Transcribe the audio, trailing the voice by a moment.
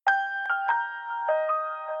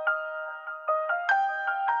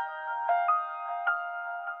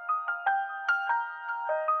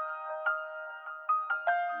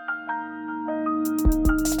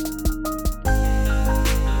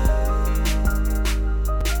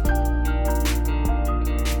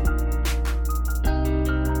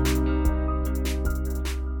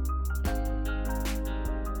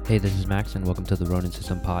Hey, this is Max, and welcome to the Ronin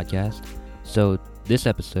System podcast. So, this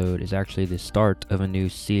episode is actually the start of a new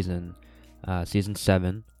season, season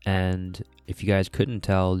 7. And if you guys couldn't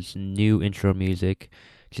tell, it's new intro music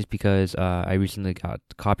just because I recently got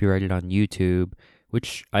copyrighted on YouTube,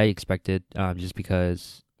 which I expected just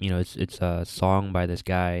because, it's a song by this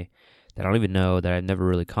guy that I don't even know, that I've never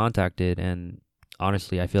really contacted. And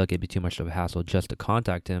honestly, I feel like it'd be too much of a hassle just to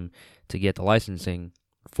contact him to get the licensing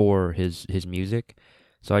for his music.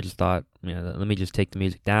 So I just thought, let me just take the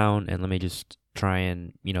music down and let me just try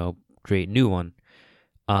and, create a new one.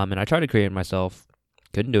 And I tried to create it myself.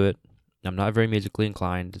 Couldn't do it. I'm not very musically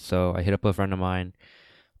inclined. So I hit up a friend of mine.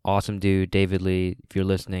 Awesome dude, David Lee. If you're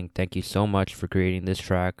listening, thank you so much for creating this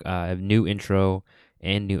track. I have new intro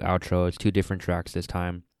and new outro. It's 2 different tracks this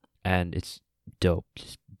time. And it's dope.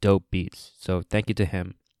 Just dope beats. So thank you to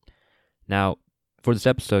him. Now, for this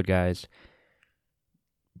episode, guys,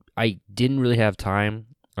 I didn't really have time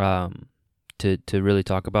to really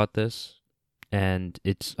talk about this, and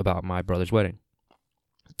it's about my brother's wedding.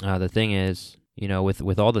 The thing is,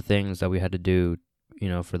 with all the things that we had to do,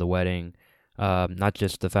 for the wedding, not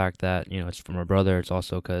just the fact that it's for my brother, it's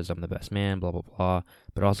also because I'm the best man, blah blah blah,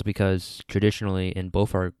 but also because traditionally in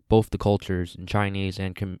both the cultures, in Chinese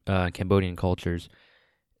and Cambodian cultures,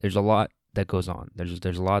 there's a lot that goes on.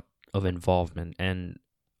 There's a lot of involvement, and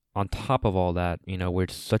on top of all that, we're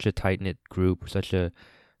such a tight-knit group, such a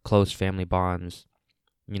close family bonds.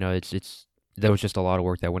 It's there was just a lot of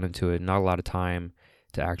work that went into it, not a lot of time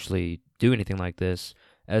to actually do anything like this,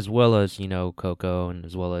 as well as, Coco, and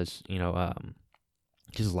as well as,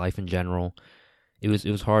 just life in general. It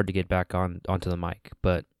was hard to get back onto the mic,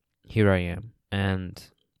 but here I am. And,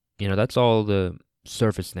 that's all the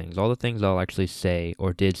surface things, all the things I'll actually say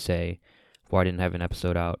or did say before I didn't have an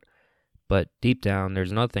episode out. But deep down,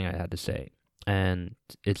 there's another thing I had to say, and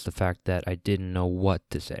it's the fact that I didn't know what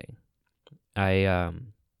to say. I've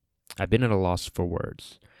been at a loss for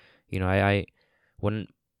words. When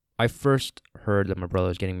I first heard that my brother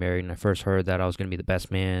was getting married, and I first heard that I was going to be the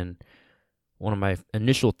best man, one of my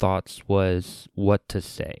initial thoughts was what to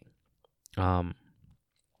say. And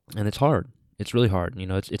it's hard. It's really hard.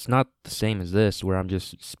 It's not the same as this, where I'm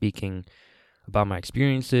just speaking about my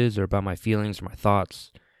experiences or about my feelings or my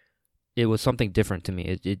thoughts. It was something different to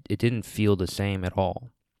me. It didn't feel the same at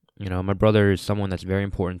all. My brother is someone that's very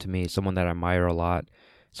important to me, someone that I admire a lot,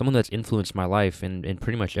 someone that's influenced my life in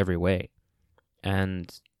pretty much every way.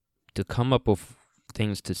 And to come up with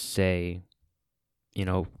things to say,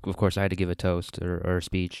 of course I had to give a toast or a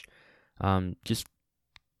speech.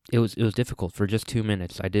 It was difficult for just 2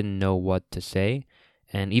 minutes. I didn't know what to say.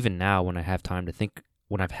 And even now, when I've had time to think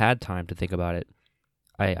about it,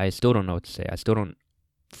 I still don't know what to say. I still don't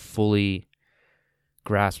fully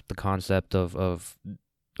grasp the concept of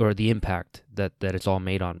or the impact that it's all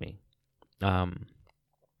made on me. But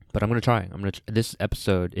I'm going to try. This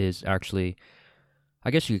episode is actually,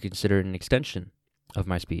 I guess you could consider it an extension of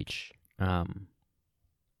my speech.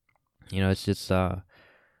 It's just,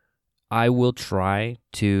 I will try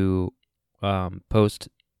to post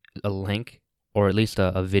a link or at least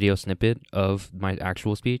a video snippet of my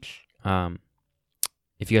actual speech.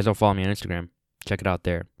 If you guys don't follow me on Instagram, check it out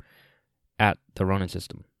there, at the Ronin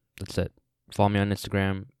System. That's it. Follow me on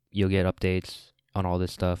Instagram. You'll get updates on all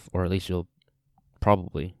this stuff, or at least you'll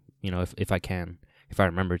probably, if I can, if I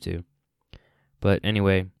remember to. But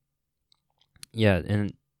anyway, yeah,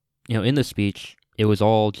 and, in the speech, it was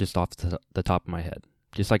all just off the top of my head.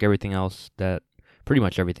 Just like everything else, pretty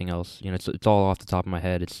much everything else, it's all off the top of my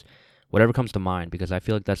head. It's whatever comes to mind, because I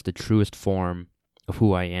feel like that's the truest form of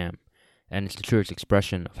who I am. And it's the truest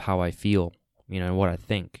expression of how I feel, and what I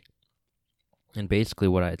think. And basically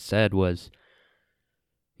what I had said was,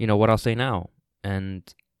 what I'll say now. And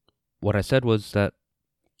what I said was that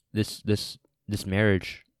this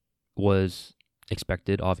marriage was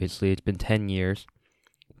expected, obviously. It's been 10 years.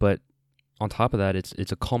 But on top of that,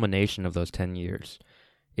 it's a culmination of those 10 years.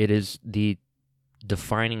 It is the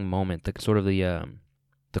defining moment, the sort of the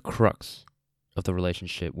crux of the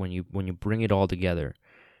relationship when you bring it all together.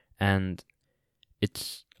 And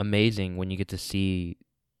it's amazing when you get to see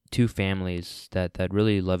 2 families that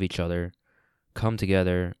really love each other come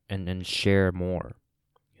together and share more.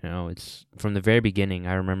 It's from the very beginning.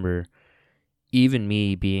 I remember even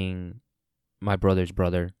me being my brother's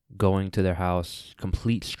brother, going to their house,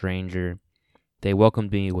 complete stranger. They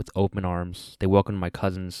welcomed me with open arms. They welcomed my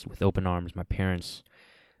cousins with open arms, my parents,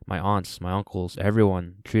 my aunts, my uncles,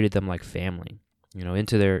 everyone treated them like family,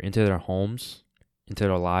 into their homes, into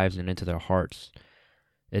their lives, and into their hearts.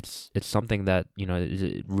 It's something that,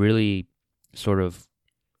 it really sort of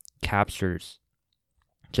captures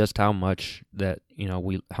just how much that,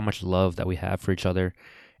 how much love that we have for each other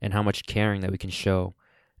and how much caring that we can show.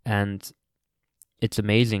 And it's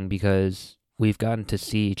amazing because we've gotten to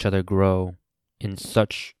see each other grow in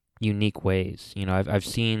such unique ways. I've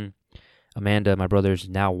seen Amanda, my brother's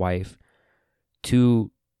now wife,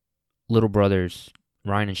 two little brothers,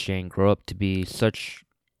 Ryan and Shane, grow up to be such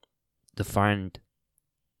defined,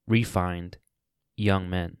 refined young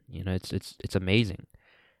men. It's amazing.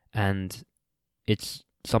 And it's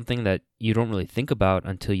something that you don't really think about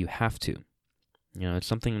until you have to. It's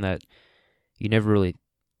something that you never really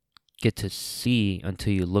get to see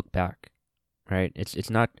until you look back, right? It's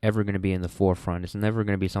not ever going to be in the forefront. It's never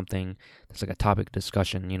going to be something that's like a topic of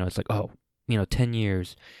discussion. It's like, oh, 10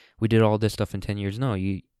 years, we did all this stuff in 10 years. No,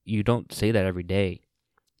 you don't say that every day.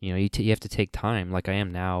 You have to take time, like I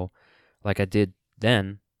am now, like I did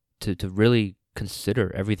then, to really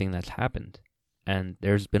consider everything that's happened. And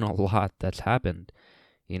there's been a lot that's happened,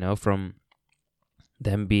 from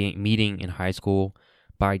them meeting in high school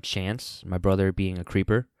by chance, my brother being a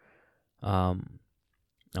creeper. I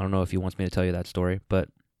don't know if he wants me to tell you that story, but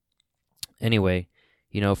anyway,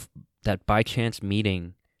 that by chance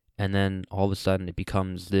meeting, and then all of a sudden it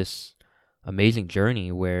becomes this amazing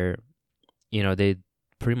journey where, they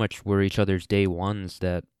pretty much were each other's day ones,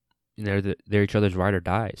 that they're each other's ride or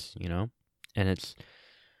dies, and it's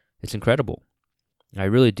incredible. I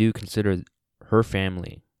really do consider her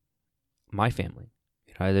family my family.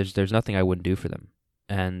 There's nothing I wouldn't do for them,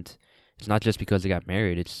 and it's not just because they got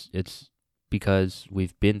married. It's because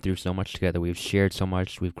we've been through so much together. We've shared so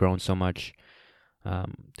much. We've grown so much.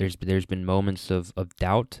 There's been moments of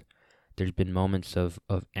doubt. There's been moments of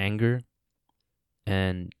anger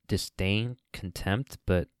and disdain, contempt.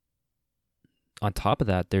 But on top of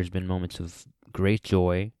that, there's been moments of great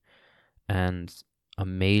joy and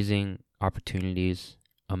amazing opportunities,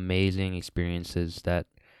 amazing experiences that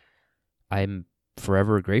I'm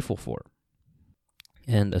forever grateful for.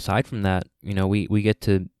 And aside from that, we get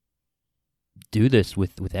to do this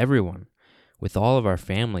with everyone, with all of our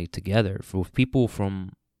family together, with people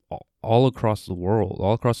from all across the world,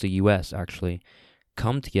 all across the U.S. actually,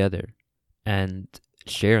 come together and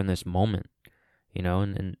share in this moment,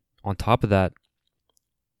 and on top of that,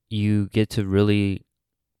 you get to really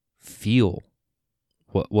feel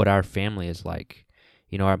what our family is like.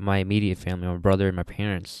 My immediate family, my brother and my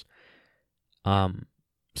parents.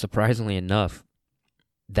 Surprisingly enough,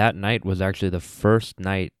 that night was actually the first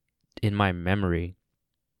night in my memory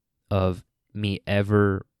of me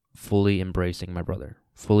ever fully embracing my brother,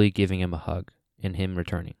 fully giving him a hug, and him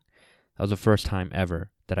returning. That was the first time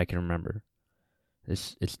ever that I can remember.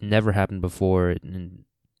 It's never happened before, and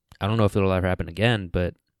I don't know if it'll ever happen again,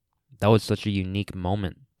 but that was such a unique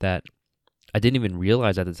moment that I didn't even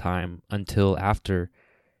realize at the time until after,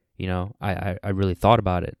 I really thought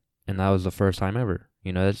about it, and that was the first time ever.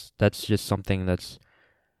 That's just something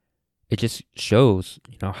it just shows,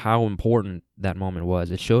 how important that moment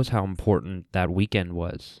was. It shows how important that weekend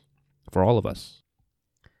was for all of us.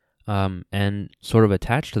 And sort of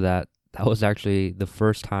attached to that, that was actually the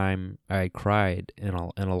first time I cried in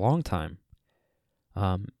a long time.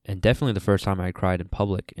 And definitely the first time I cried in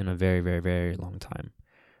public in a very, very, very long time.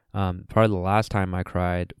 Probably the last time I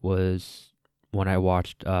cried was when I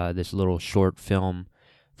watched this little short film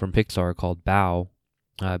from Pixar called Bao,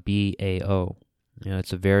 B-A-O.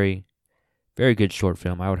 It's a very, very good short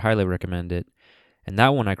film. I would highly recommend it. And that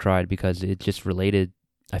one I cried because it just related.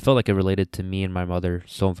 I felt like it related to me and my mother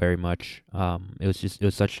so very much. It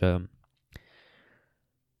was such a,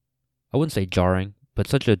 I wouldn't say jarring, but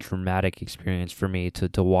such a dramatic experience for me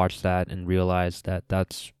to watch that and realize that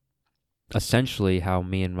that's essentially how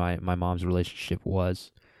me and my mom's relationship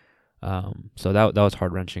was. So that was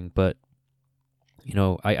heart wrenching. But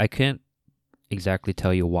I can't exactly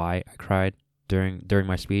tell you why I cried during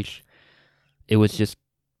my speech.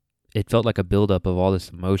 It felt like a buildup of all this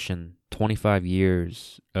emotion. 25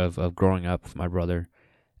 years of growing up with my brother,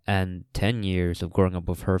 and 10 years of growing up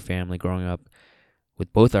with her family, growing up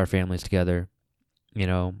with both our families together,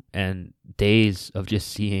 and days of just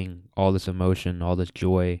seeing all this emotion, all this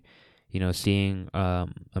joy, seeing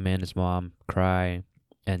Amanda's mom cry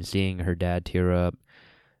and seeing her dad tear up,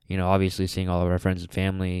 obviously seeing all of our friends and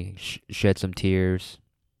family shed some tears.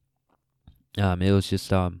 It was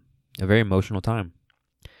just a very emotional time.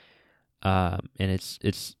 And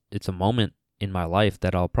it's a moment in my life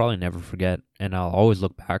that I'll probably never forget, and I'll always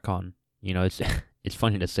look back on. It's it's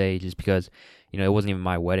funny to say just because it wasn't even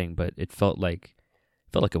my wedding, but it felt like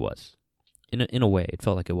it was. In a way, it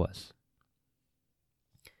felt like it was.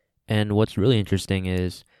 And what's really interesting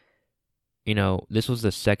is this was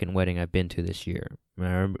the second wedding I've been to this year.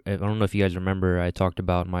 I don't know if you guys remember, I talked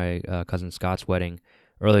about my cousin Scott's wedding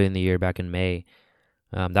earlier in the year, back in May.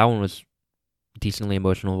 That one was decently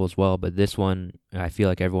emotional as well, but this one, I feel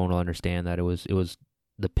like everyone will understand that it was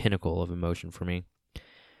the pinnacle of emotion for me,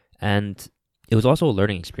 and it was also a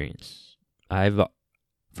learning experience.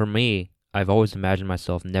 For me, I've always imagined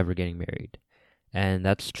myself never getting married, and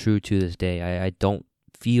that's true to this day. I don't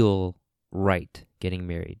feel right getting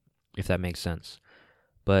married, if that makes sense.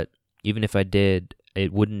 But even if I did,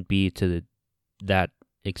 it wouldn't be to that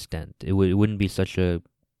extent. It wouldn't be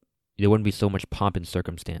there wouldn't be so much pomp and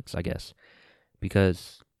circumstance, I guess,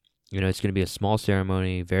 because it's going to be a small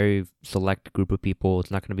ceremony, very select group of people. It's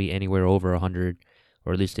not going to be anywhere over 100,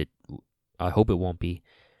 or at least I hope it won't be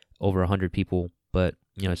over 100 people. But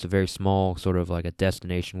it's a very small, sort of like a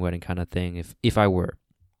destination wedding kind of thing. If I were,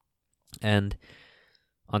 and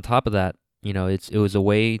on top of that, it was a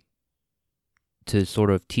way to sort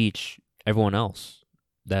of teach everyone else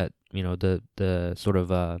that the sort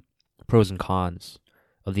of pros and cons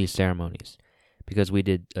of these ceremonies, because we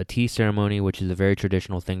did a tea ceremony, which is a very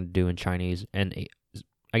traditional thing to do in Chinese and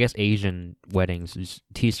I guess Asian weddings.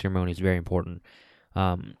 Tea ceremony is very important.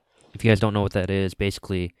 If you guys don't know what that is,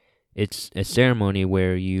 basically it's a ceremony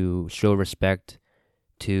where you show respect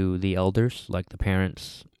to the elders, like the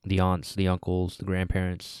parents, the aunts, the uncles, the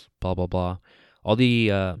grandparents, blah blah blah, all the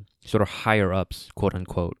sort of higher ups, quote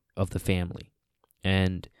unquote, of the family.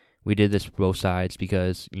 And we did this for both sides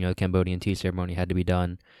because the Cambodian tea ceremony had to be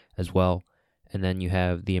done as well. And then you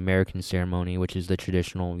have the American ceremony, which is the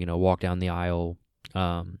traditional, walk down the aisle.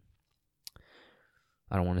 I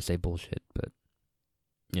don't want to say bullshit, but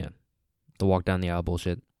yeah, the walk down the aisle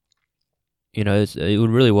bullshit. It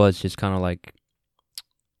really was just kind of like,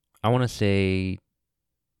 I want to say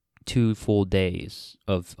 2 full days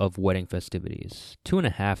of wedding festivities,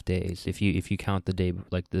 2.5 days if you count the day,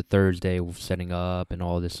 like the Thursday of setting up and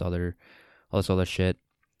all this other shit.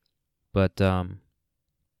 But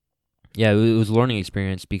yeah, it was a learning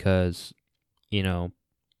experience because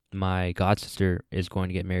my god sister is going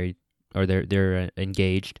to get married, or they're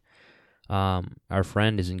engaged. Our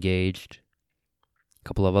friend is engaged. A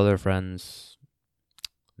couple of other friends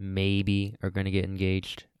maybe are going to get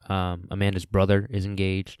engaged. Amanda's brother is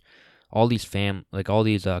engaged. All these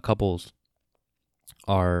couples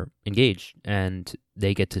are engaged, and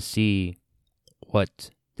they get to see what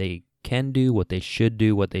they can do, what they should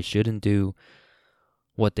do, what they shouldn't do,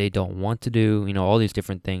 what they don't want to do. All these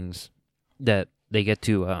different things that they get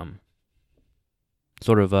to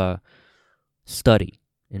sort of study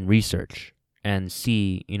and research and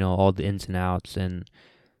see, all the ins and outs and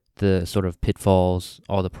the sort of pitfalls,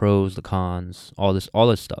 all the pros, the cons, all this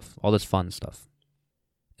stuff, all this fun stuff.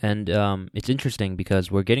 And it's interesting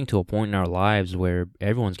because we're getting to a point in our lives where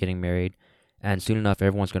everyone's getting married, and soon enough,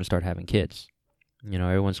 everyone's going to start having kids.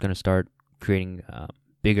 Everyone's going to start creating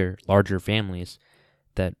bigger, larger families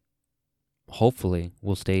that hopefully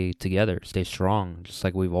will stay together, stay strong, just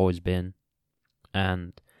like we've always been.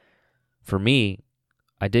 And for me,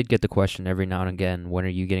 I did get the question every now and again, when are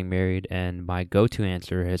you getting married? And my go-to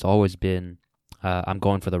answer has always been, I'm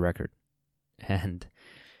going for the record. And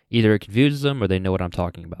either it confuses them or they know what I'm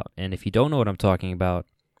talking about. And if you don't know what I'm talking about,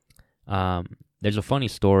 there's a funny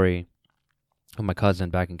story of my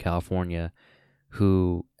cousin back in California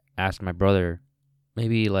who asked my brother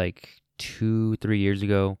maybe like 2-3 years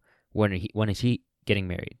ago, when is he getting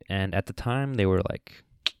married? And at the time they were like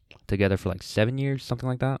together for like 7 years, something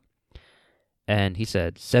like that. And he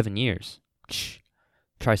said, 7 years?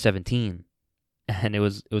 Try 17. And it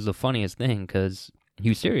was the funniest thing because he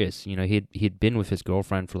was serious. He'd been with his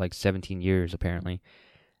girlfriend for like 17 years apparently.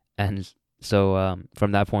 And so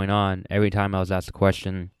from that point on, every time I was asked the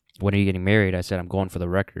question, when are you getting married? I said, I'm going for the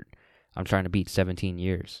record. I'm trying to beat 17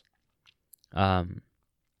 years.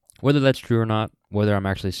 Whether that's true or not, whether I'm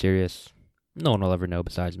actually serious, no one will ever know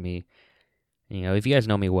besides me. If you guys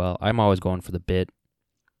know me well, I'm always going for the bit.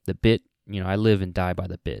 The bit, I live and die by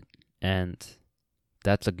the bit. And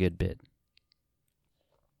that's a good bit.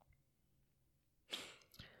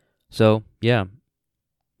 So, yeah,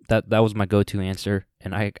 that was my go-to answer.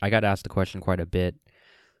 And I got asked the question quite a bit.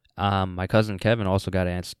 My cousin Kevin also got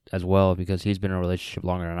asked as well because he's been in a relationship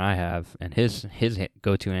longer than I have. And his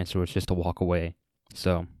go-to answer was just to walk away.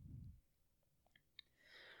 So,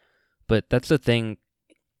 but that's the thing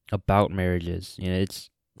about marriages.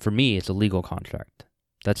 For me, it's a legal contract.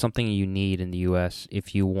 That's something you need in the U.S.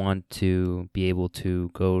 if you want to be able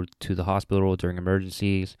to go to the hospital during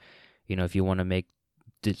emergencies. If you want to make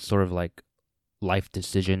sort of like life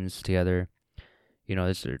decisions together.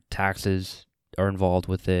 Taxes are involved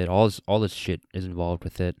with it. All this shit is involved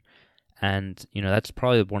with it. And, that's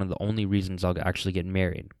probably one of the only reasons I'll actually get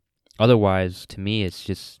married. Otherwise, to me, it's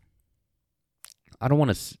just, I don't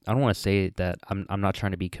want to say that I'm not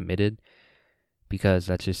trying to be committed, because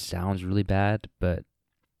that just sounds really bad. But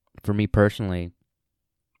for me personally,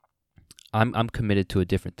 I'm committed to a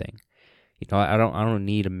different thing. I don't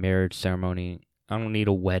need a marriage ceremony. I don't need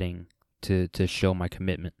a wedding to show my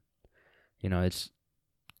commitment. It's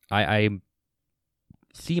I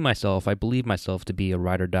I believe myself to be a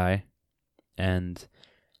ride or die, and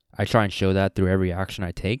I try and show that through every action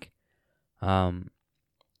I take. And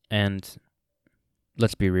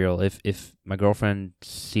let's be real, if my girlfriend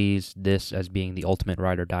sees this as being the ultimate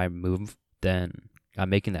ride or die move, then I'm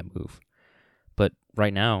making that move. But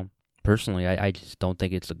right now, personally, I just don't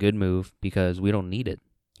think it's a good move, because we don't need it.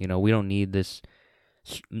 We don't need this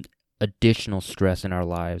additional stress in our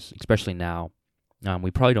lives, especially now.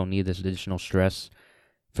 We probably don't need this additional stress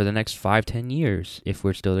for the next 5-10 years if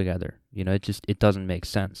we're still together. It doesn't make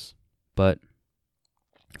sense. But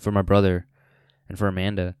for my brother and for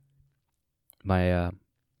Amanda, my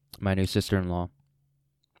new sister-in-law,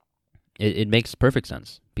 it makes perfect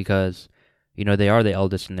sense, because they are the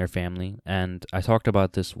eldest in their family. And I talked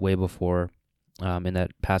about this way before in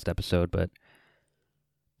that past episode, but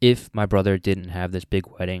if my brother didn't have this big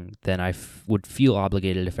wedding, then I would feel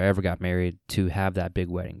obligated, if I ever got married, to have that big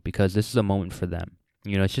wedding, because this is a moment for them.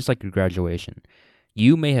 It's just like your graduation.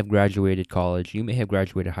 You may have graduated college, you may have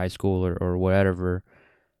graduated high school or whatever,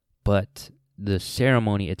 but the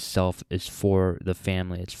ceremony itself is for the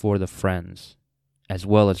family, it's for the friends, as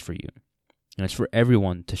well as for you. And it's for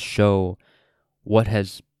everyone to show what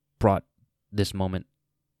has brought this moment,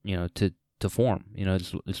 to form.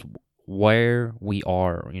 It's where we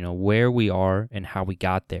are, and how we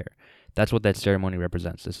got there. That's what that ceremony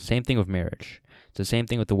represents. It's the same thing with marriage. It's the same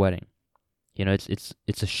thing with the wedding.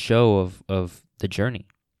 It's a show of the journey.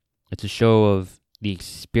 It's a show of the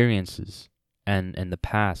experiences and the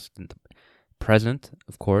past and the present,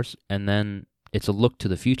 of course, and then it's a look to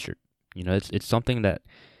the future. It's something that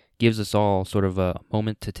gives us all sort of a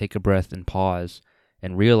moment to take a breath and pause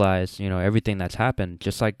and realize, everything that's happened,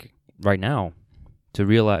 just like right now,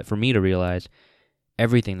 for me to realize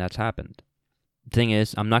everything that's happened. The thing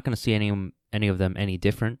is, I'm not going to see any of them any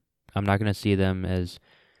different. I'm not going to see them as,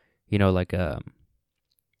 like a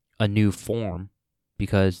new form,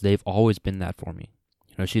 because they've always been that for me.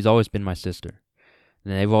 She's always been my sister,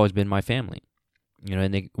 and they've always been my family.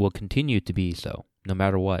 And they will continue to be so, no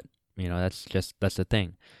matter what. That's the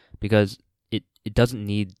thing, because it doesn't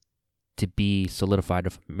need to be solidified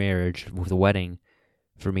of marriage with a wedding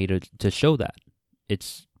for me to show that.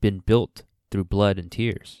 It's been built through blood and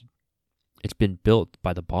tears. It's been built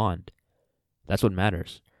by the bond. That's what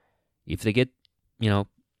matters. If they get,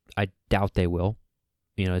 I doubt they will.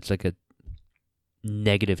 It's like a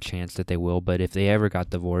negative chance that they will, but if they ever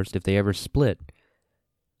got divorced, if they ever split,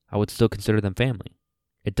 I would still consider them family.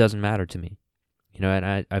 It doesn't matter to me.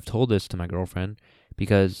 And I've told this to my girlfriend,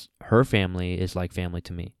 because her family is like family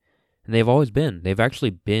to me. And they've always been. They've actually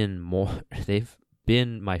been more, they've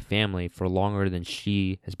been my family for longer than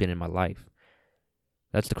she has been in my life.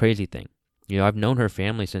 That's the crazy thing. I've known her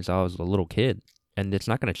family since I was a little kid, and it's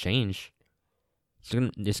not going to change.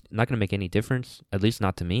 It's not going to make any difference, at least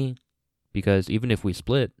not to me, because even if we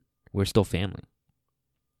split, we're still family.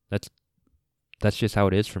 That's just how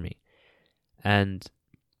it is for me. And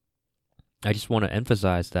I just want to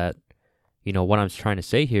emphasize that, what I'm trying to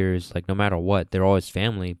say here is, like, no matter what, they're always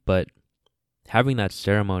family. But having that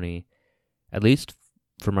ceremony, at least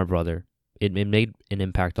for my brother, it made an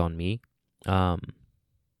impact on me. But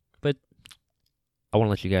I want to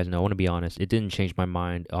let you guys know, I want to be honest, it didn't change my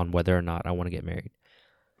mind on whether or not I want to get married.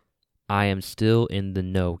 I am still in the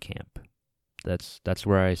no camp. That's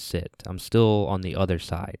where I sit. I'm still on the other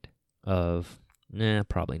side of,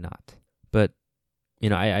 probably not. But,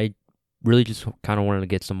 I really just kind of wanted to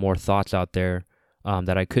get some more thoughts out there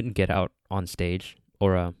that I couldn't get out on stage,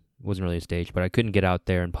 or it wasn't really a stage, but I couldn't get out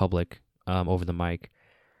there in public over the mic.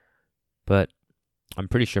 But I'm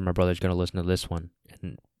pretty sure my brother's going to listen to this one,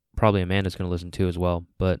 and probably Amanda's going to listen to as well.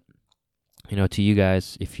 But, to you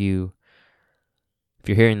guys, if you're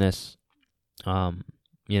hearing this,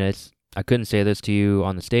 I couldn't say this to you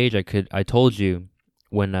on the stage. I told you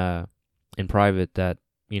when in private that,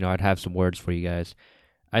 I'd have some words for you guys.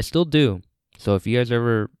 I still do. So if you guys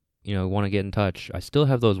ever, want to get in touch, I still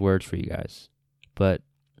have those words for you guys. But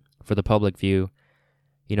for the public view,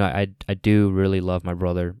 I do really love my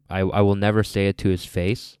brother. I will never say it to his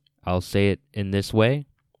face. I'll say it in this way.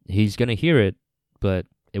 He's going to hear it, but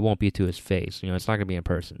it won't be to his face. It's not going to be in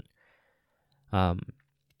person.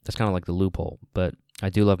 That's kind of like the loophole. But I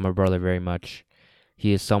do love my brother very much.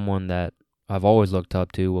 He is someone that I've always looked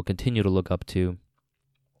up to, will continue to look up to.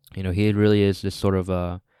 You know, he really is this sort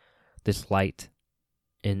of this light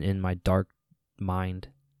in my dark mind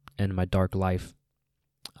and my dark life.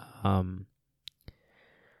 And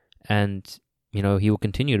you know, he will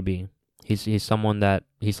continue to be. He's someone that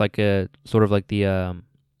he's like a sort of like the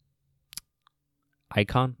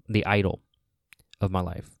icon, the idol of my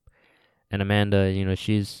life. And Amanda, you know,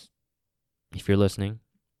 she's, if you're listening,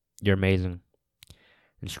 you're amazing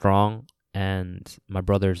and strong, and my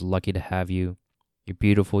brother's lucky to have you. You're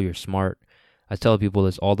beautiful, you're smart. I tell people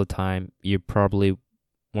this all the time. You're probably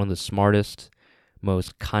one of the smartest,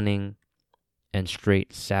 most cunning, and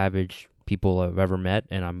straight savage people I've ever met,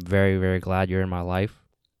 and I'm very, very glad you're in my life.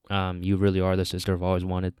 You really are the sister I've always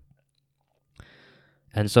wanted.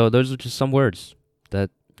 And so those are just some words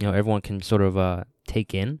that, you know, everyone can sort of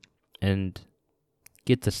take in and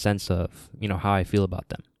get the sense of, you know, how I feel about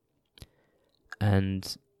them.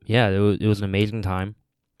 And yeah, it was an amazing time.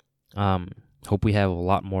 Hope we have a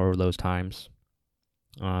lot more of those times.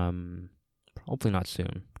 Hopefully not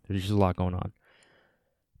soon. There's just a lot going on.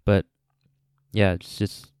 But yeah, it's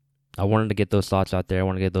just, I wanted to get those thoughts out there. I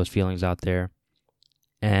want to get those feelings out there.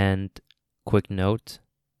 And quick note,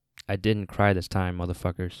 I didn't cry this time,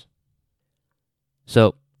 motherfuckers.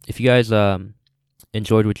 So if you guys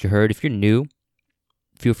enjoyed what you heard, if you're new,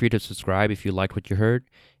 feel free to subscribe if you liked what you heard.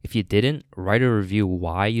 If you didn't, write a review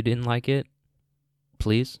why you didn't like it,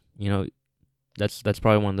 please. You know, that's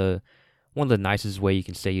probably one of the nicest way you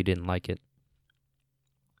can say you didn't like it.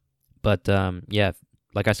 But yeah,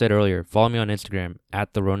 like I said earlier, follow me on Instagram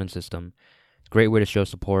at The Ronin System. Great way to show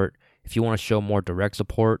support. If you want to show more direct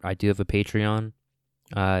support, I do have a Patreon.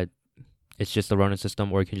 It's just The Ronin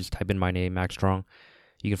System, or you can just type in my name, Max Strong.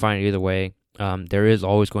 You can find it either way. There is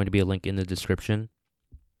always going to be a link in the description.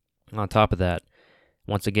 On top of that,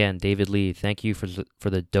 once again, David Lee, thank you for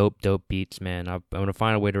the dope beats, man. I'm gonna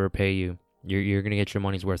find a way to repay you. You're gonna get your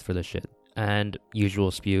money's worth for this shit. And usual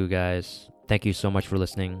spew, guys. Thank you so much for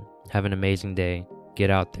listening. Have an amazing day. Get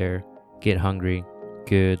out there. Get hungry.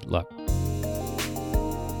 Good luck.